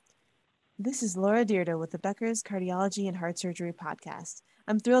This is Laura Dyrda with the Becker's Cardiology and Heart Surgery podcast.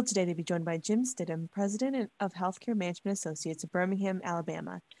 I'm thrilled today to be joined by Jim Stidham, President of Healthcare Management Associates of Birmingham,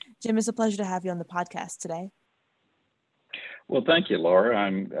 Alabama. Jim, it's a pleasure to have you on the podcast today. Well, thank you, Laura.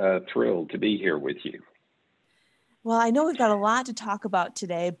 I'm thrilled to be here with you. Well, I know we've got a lot to talk about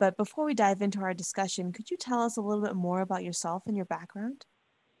today, but before we dive into our discussion, could you tell us a little bit more about yourself and your background?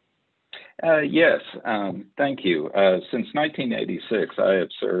 Yes, thank you. Since 1986, I have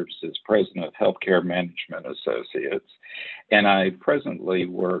served as president of Healthcare Management Associates, and I presently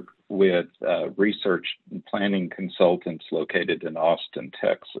work with research and planning consultants located in Austin,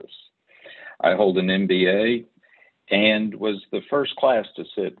 Texas. I hold an MBA and was the first class to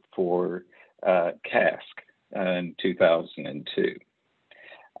sit for CASC in 2002.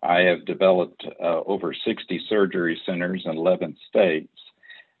 I have developed over 60 surgery centers in 11 states.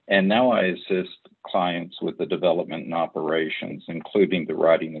 And now I assist clients with the development and operations, including the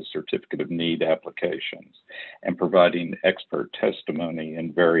writing of certificate of need applications and providing expert testimony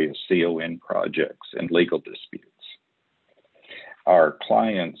in various CON projects and legal disputes. Our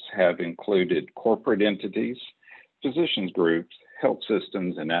clients have included corporate entities, physicians groups, health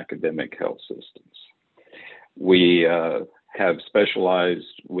systems, and academic health systems. We have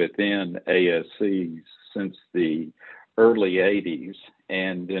specialized within ASCs since the early 80s.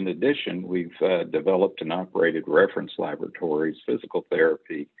 And in addition, we've developed and operated reference laboratories, physical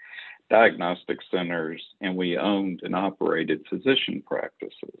therapy, diagnostic centers, and we owned and operated physician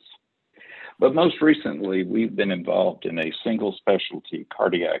practices. But most recently, we've been involved in a single specialty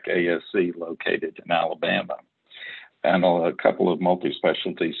cardiac ASC located in Alabama, and a couple of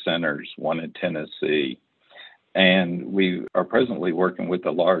multi-specialty centers, one in Tennessee. And we are presently working with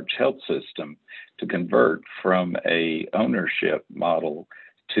a large health system to convert from a ownership model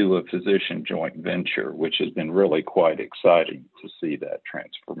to a physician joint venture, which has been really quite exciting to see that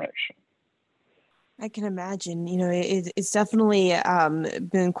transformation. I can imagine, it's definitely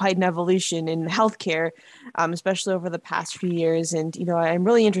been quite an evolution in healthcare, especially over the past few years. And, I'm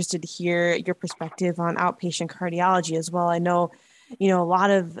really interested to hear your perspective on outpatient cardiology as well. I know, a lot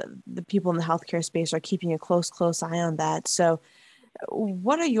of the people in the healthcare space are keeping a close eye on that. So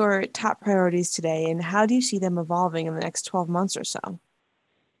what are your top priorities today, and how do you see them evolving in the next 12 months or so?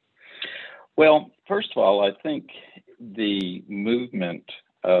 Well, first of all, I think the movement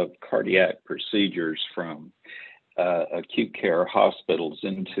of cardiac procedures from acute care hospitals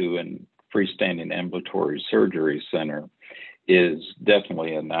into a freestanding ambulatory surgery center is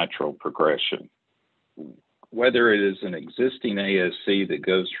definitely a natural progression. Whether it is an existing ASC that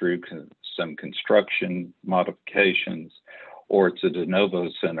goes through some construction modifications or it's a de novo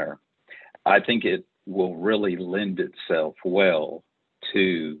center, I think it will really lend itself well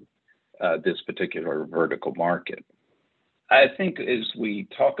to this particular vertical market. I think as we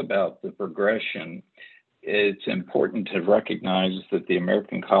talk about the progression, it's important to recognize that the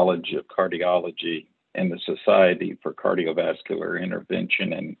American College of Cardiology and the Society for Cardiovascular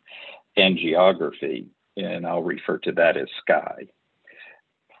Intervention and Angiography, and I'll refer to that as SCAI,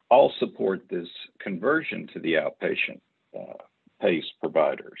 all support this conversion to the outpatient PACE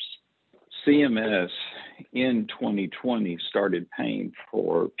providers. CMS in 2020 started paying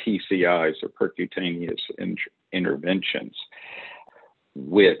for PCIs, or percutaneous interventions,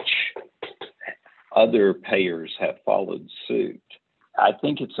 which other payers have followed suit. I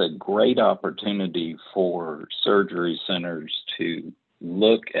think it's a great opportunity for surgery centers to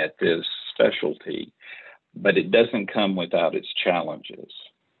look at this specialty, but it doesn't come without its challenges.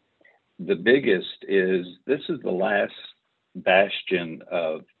 The biggest is this is the last bastion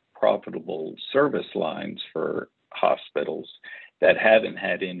of profitable service lines for hospitals that haven't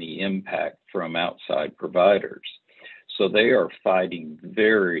had any impact from outside providers. So they are fighting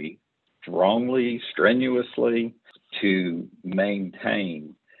very strongly, strenuously to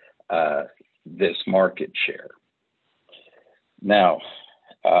maintain this market share. Now,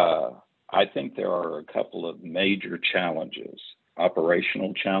 I think there are a couple of major challenges,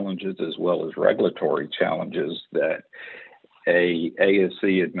 operational challenges as well as regulatory challenges that a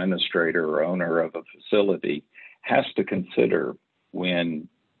ASC administrator or owner of a facility has to consider when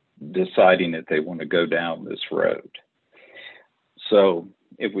deciding if they want to go down this road. So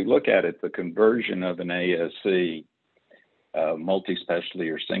if we look at it, the conversion of an ASC, multi-specialty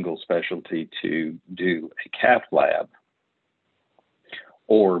or single specialty, to do a cath lab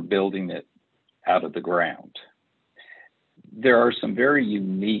or building it out of the ground, there are some very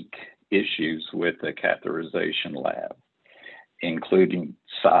unique issues with the catheterization lab, including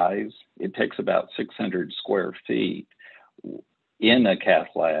size. It takes about 600 square feet in a cath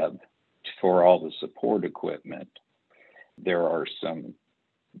lab for all the support equipment. There are some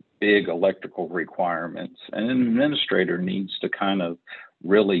big electrical requirements, and an administrator needs to kind of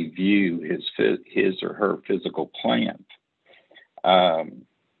really view his or her physical plan,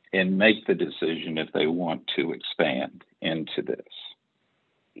 and make the decision if they want to expand into this.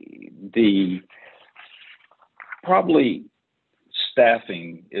 The probably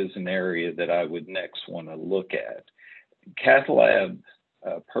staffing is an area that I would next want to look at. Cath lab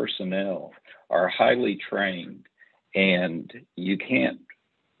personnel are highly trained, and you can't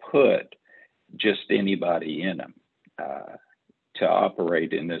put just anybody in them to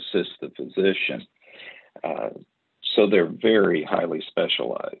operate and assist the physician. So they're very highly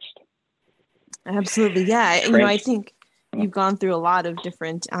specialized. Absolutely. Yeah. I think you've gone through a lot of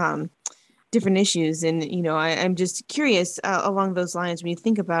different issues. And, I'm just curious along those lines, when you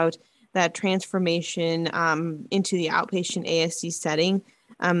think about that transformation into the outpatient ASC setting,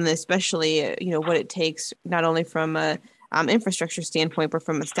 especially, what it takes not only from a infrastructure standpoint, but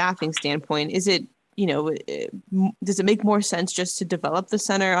from a staffing standpoint, is it, does it make more sense just to develop the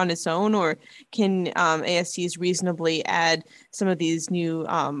center on its own, or can ASCs reasonably add some of these new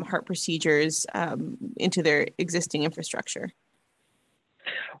heart procedures into their existing infrastructure?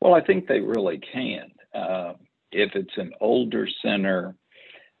 Well, I think they really can. If it's an older center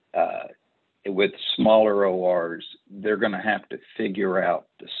with smaller ORs, they're going to have to figure out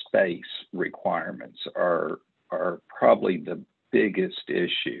the space requirements are probably the biggest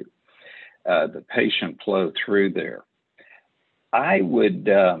issue. The patient flow through there. I would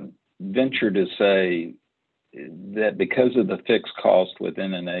venture to say that because of the fixed cost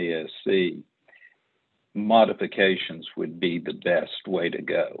within an ASC, modifications would be the best way to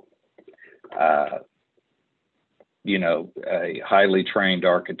go. A highly trained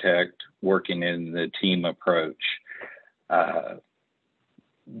architect working in the team approach.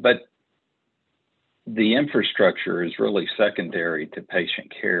 But the infrastructure is really secondary to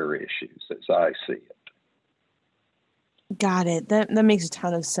patient care issues, as I see it. Got it. That makes a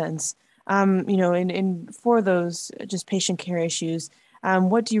ton of sense. And for those just patient care issues,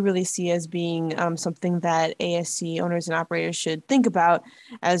 what do you really see as being something that ASC owners and operators should think about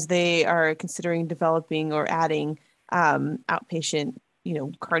as they are considering developing or adding outpatient,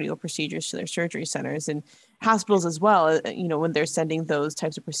 cardio procedures to their surgery centers and hospitals as well, when they're sending those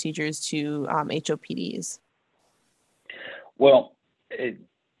types of procedures to HOPDs? Well,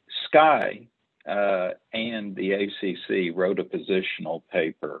 Sky and the ACC wrote a positional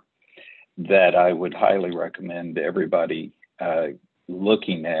paper that I would highly recommend everybody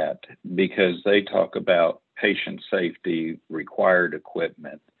looking at, because they talk about patient safety, required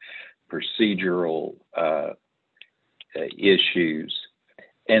equipment, procedural issues,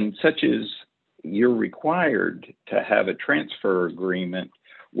 and such as you're required to have a transfer agreement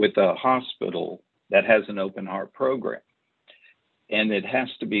with a hospital that has an open heart program. And it has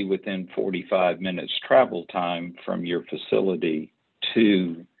to be within 45 minutes travel time from your facility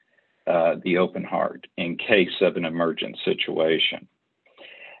to the open heart in case of an emergent situation.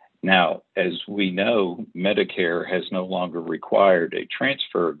 Now, as we know, Medicare has no longer required a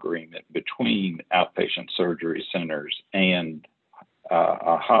transfer agreement between outpatient surgery centers and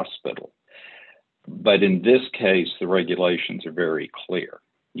a hospital. But in this case, the regulations are very clear.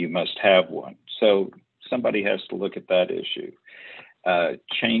 You must have one. So somebody has to look at that issue.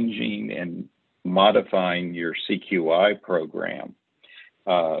 Changing and modifying your CQI program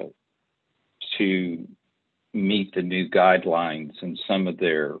to meet the new guidelines and some of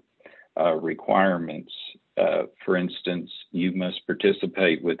their requirements. For instance, you must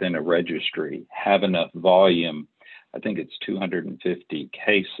participate within a registry, have enough volume, I think it's 250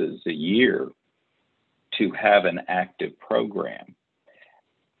 cases a year, to have an active program.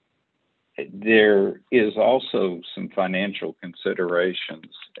 There is also some financial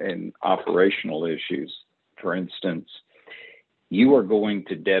considerations and operational issues. For instance, you are going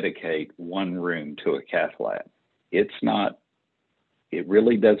to dedicate one room to a cath lab. It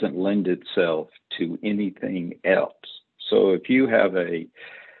really doesn't lend itself to anything else. So if you have a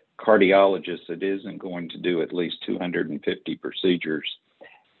cardiologist that isn't going to do at least 250 procedures,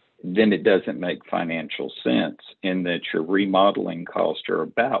 then it doesn't make financial sense, in that your remodeling costs are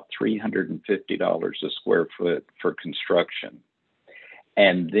about $350 a square foot for construction.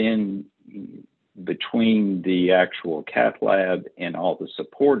 And then between the actual cath lab and all the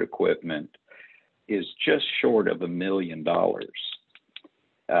support equipment is just short of $1 million.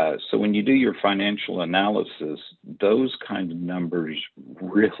 So when you do your financial analysis, those kind of numbers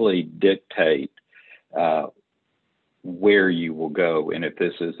really dictate where you will go and if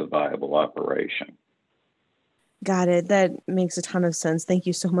this is a viable operation. Got it. That makes a ton of sense. Thank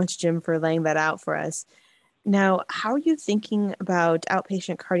you so much, Jim, for laying that out for us. Now, how are you thinking about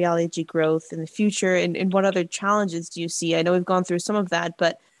outpatient cardiology growth in the future, and what other challenges do you see? I know we've gone through some of that,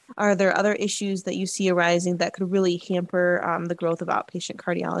 but are there other issues that you see arising that could really hamper the growth of outpatient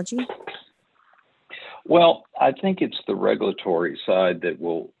cardiology? Well, I think it's the regulatory side that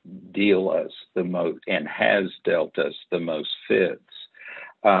will deal us the most and has dealt us the most fits.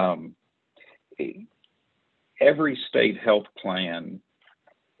 Um, every state health plan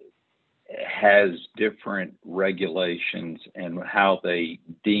has different regulations and how they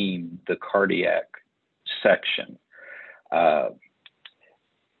deem the cardiac section. Uh,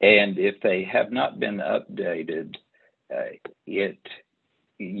 and if they have not been updated, it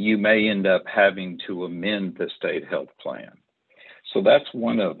you may end up having to amend the state health plan. So that's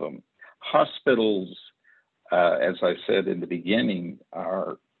one of them. Hospitals, as I said in the beginning,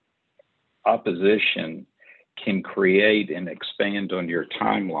 our opposition can create and expand on your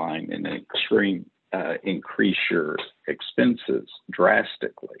timeline and increase your expenses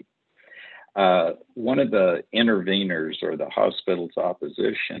drastically. One of the interveners or the hospital's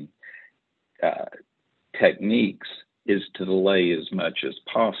opposition techniques is to delay as much as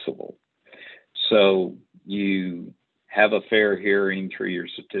possible. So you have a fair hearing through your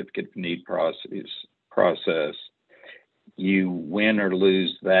certificate of need process. You win or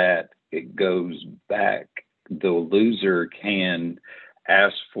lose that, it goes back. The loser can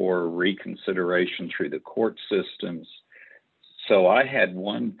ask for reconsideration through the court systems. So I had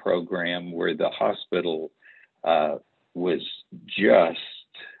one program where the hospital was just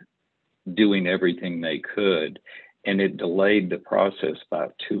doing everything they could, and it delayed the process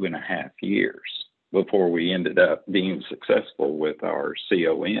about 2.5 years before we ended up being successful with our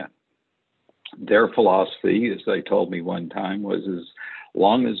CON. Their philosophy, as they told me one time, was as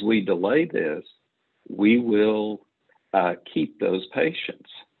long as we delay this, we will keep those patients.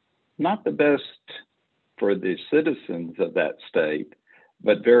 Not the best for the citizens of that state,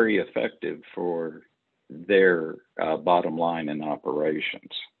 but very effective for their bottom line in operations.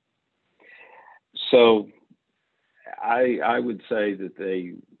 So I would say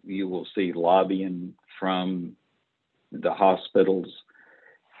that you will see lobbying from the hospitals.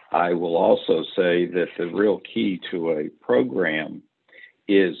 I will also say that the real key to a program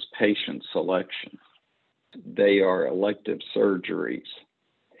is patient selection. They are elective surgeries,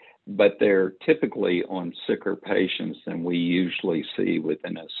 but they're typically on sicker patients than we usually see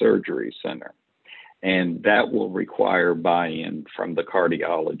within a surgery center. And that will require buy-in from the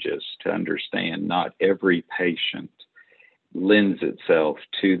cardiologist to understand not every patient lends itself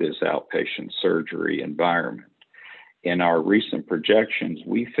to this outpatient surgery environment. In our recent projections,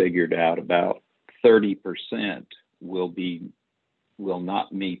 we figured out about 30% will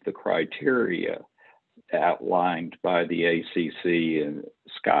not meet the criteria outlined by the ACC and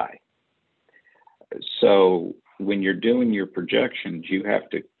SCAI. So when you're doing your projections, you have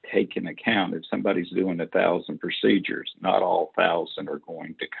to take into account if somebody's doing 1,000 procedures, not all 1,000 are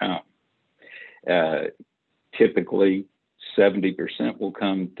going to come. Typically, 70% will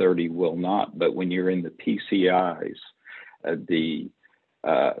come, 30 will not. But when you're in the PCIs, the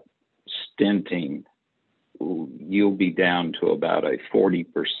stenting, you'll be down to about a 40%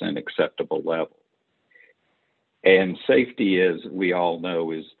 acceptable level. And safety, as we all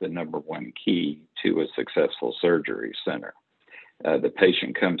know, is the number one key to a successful surgery center. The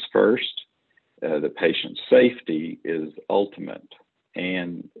patient comes first. The patient's safety is ultimate.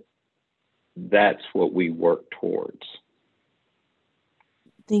 And that's what we work towards.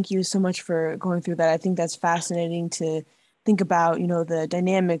 Thank you so much for going through that. I think that's fascinating to think about, the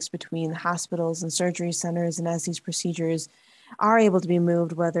dynamics between hospitals and surgery centers, and as these procedures are able to be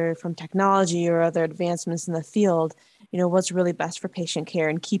moved, whether from technology or other advancements in the field, what's really best for patient care,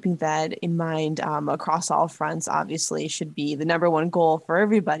 and keeping that in mind across all fronts obviously should be the number one goal for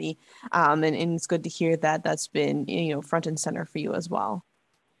everybody. And it's good to hear that that's been, front and center for you as well.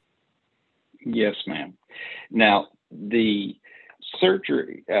 Yes, ma'am. Now, the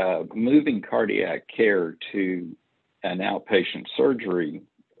surgery, moving cardiac care to an outpatient surgery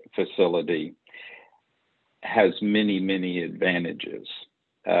facility has many, many advantages.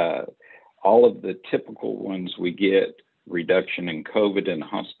 All of the typical ones we get, reduction in COVID and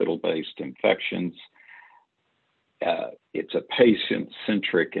hospital-based infections. It's a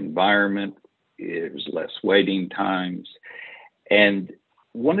patient-centric environment. There's less waiting times. And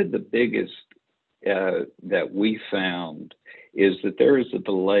one of the biggest that we found is that there is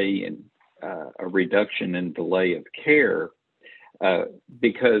a reduction in delay of care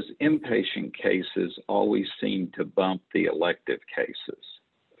because inpatient cases always seem to bump the elective cases.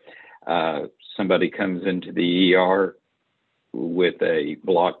 Somebody comes into the ER with a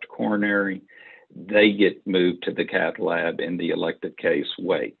blocked coronary, they get moved to the cath lab and the elective case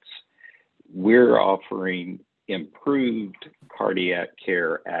waits. We're offering improved cardiac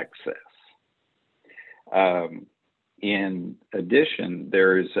care access. In addition,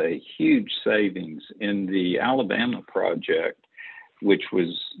 there is a huge savings in the Alabama project, which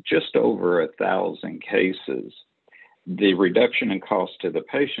was just over 1,000 cases. The reduction in cost to the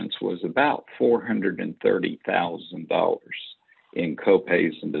patients was about $430,000 in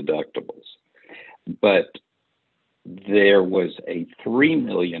copays and deductibles. But there was a $3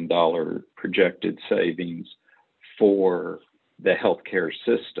 million projected savings for the healthcare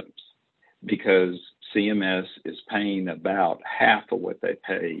systems because CMS is paying about half of what they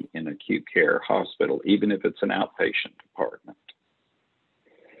pay in acute care hospital, even if it's an outpatient department.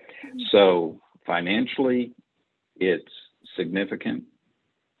 So financially, it's significant,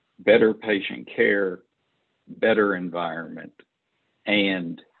 better patient care, better environment,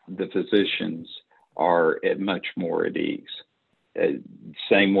 and the physicians are much more at ease.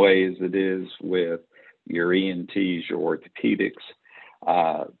 Same way as it is with your ENTs, your orthopedics.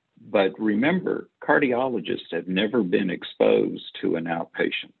 But remember, cardiologists have never been exposed to an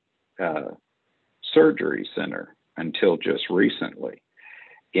outpatient surgery center until just recently.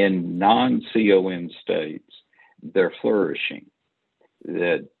 In non-CON states, they're flourishing.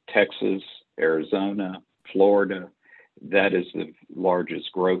 Texas, Arizona, Florida, that is the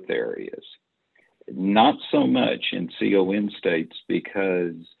largest growth areas. Not so much in CON states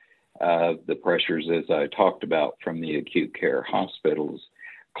because of the pressures, as I talked about, from the acute care hospitals,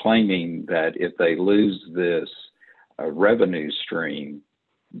 claiming that if they lose this revenue stream,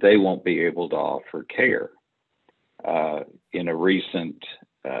 they won't be able to offer care. In a recent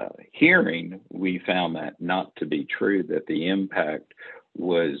hearing, we found that not to be true, that the impact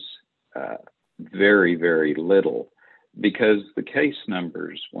was very, very little because the case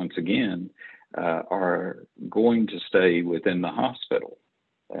numbers, once again, are going to stay within the hospital.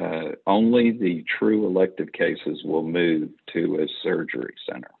 Only the true elective cases will move to a surgery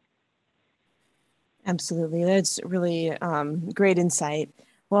center. Absolutely. That's really great insight.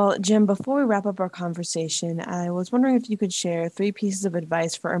 Well, Jim, before we wrap up our conversation, I was wondering if you could share 3 pieces of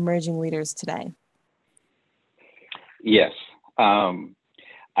advice for emerging leaders today. Yes.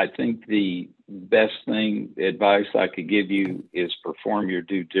 I think the best advice I could give you is perform your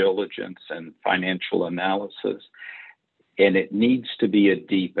due diligence and financial analysis. And it needs to be a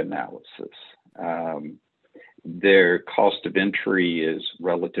deep analysis. Their cost of entry is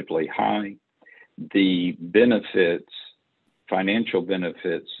relatively high. The benefits, financial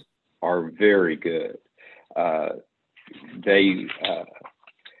benefits, are very good. The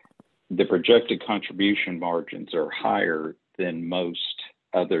projected contribution margins are higher than most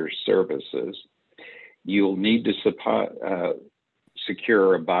other services. You'll need to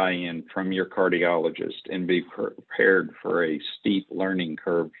secure a buy-in from your cardiologist and be prepared for a steep learning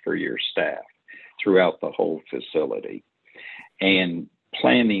curve for your staff throughout the whole facility. And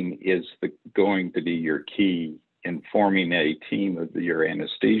planning is going to be your key in forming a team of your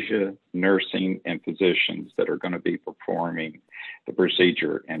anesthesia, nursing, and physicians that are going to be performing the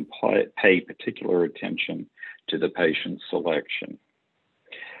procedure and pay particular attention to the patient selection.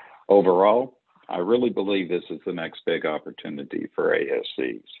 Overall, I really believe this is the next big opportunity for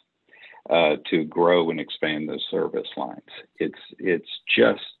ASCs to grow and expand those service lines. It's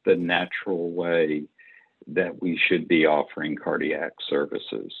just the natural way that we should be offering cardiac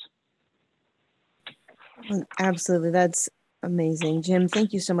services. Absolutely. That's amazing. Jim,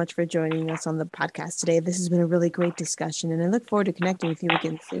 thank you so much for joining us on the podcast today. This has been a really great discussion, and I look forward to connecting with you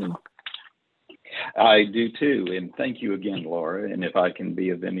again soon. I do too. And thank you again, Laura. And if I can be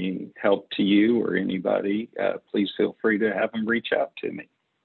of any help to you or anybody, please feel free to have them reach out to me.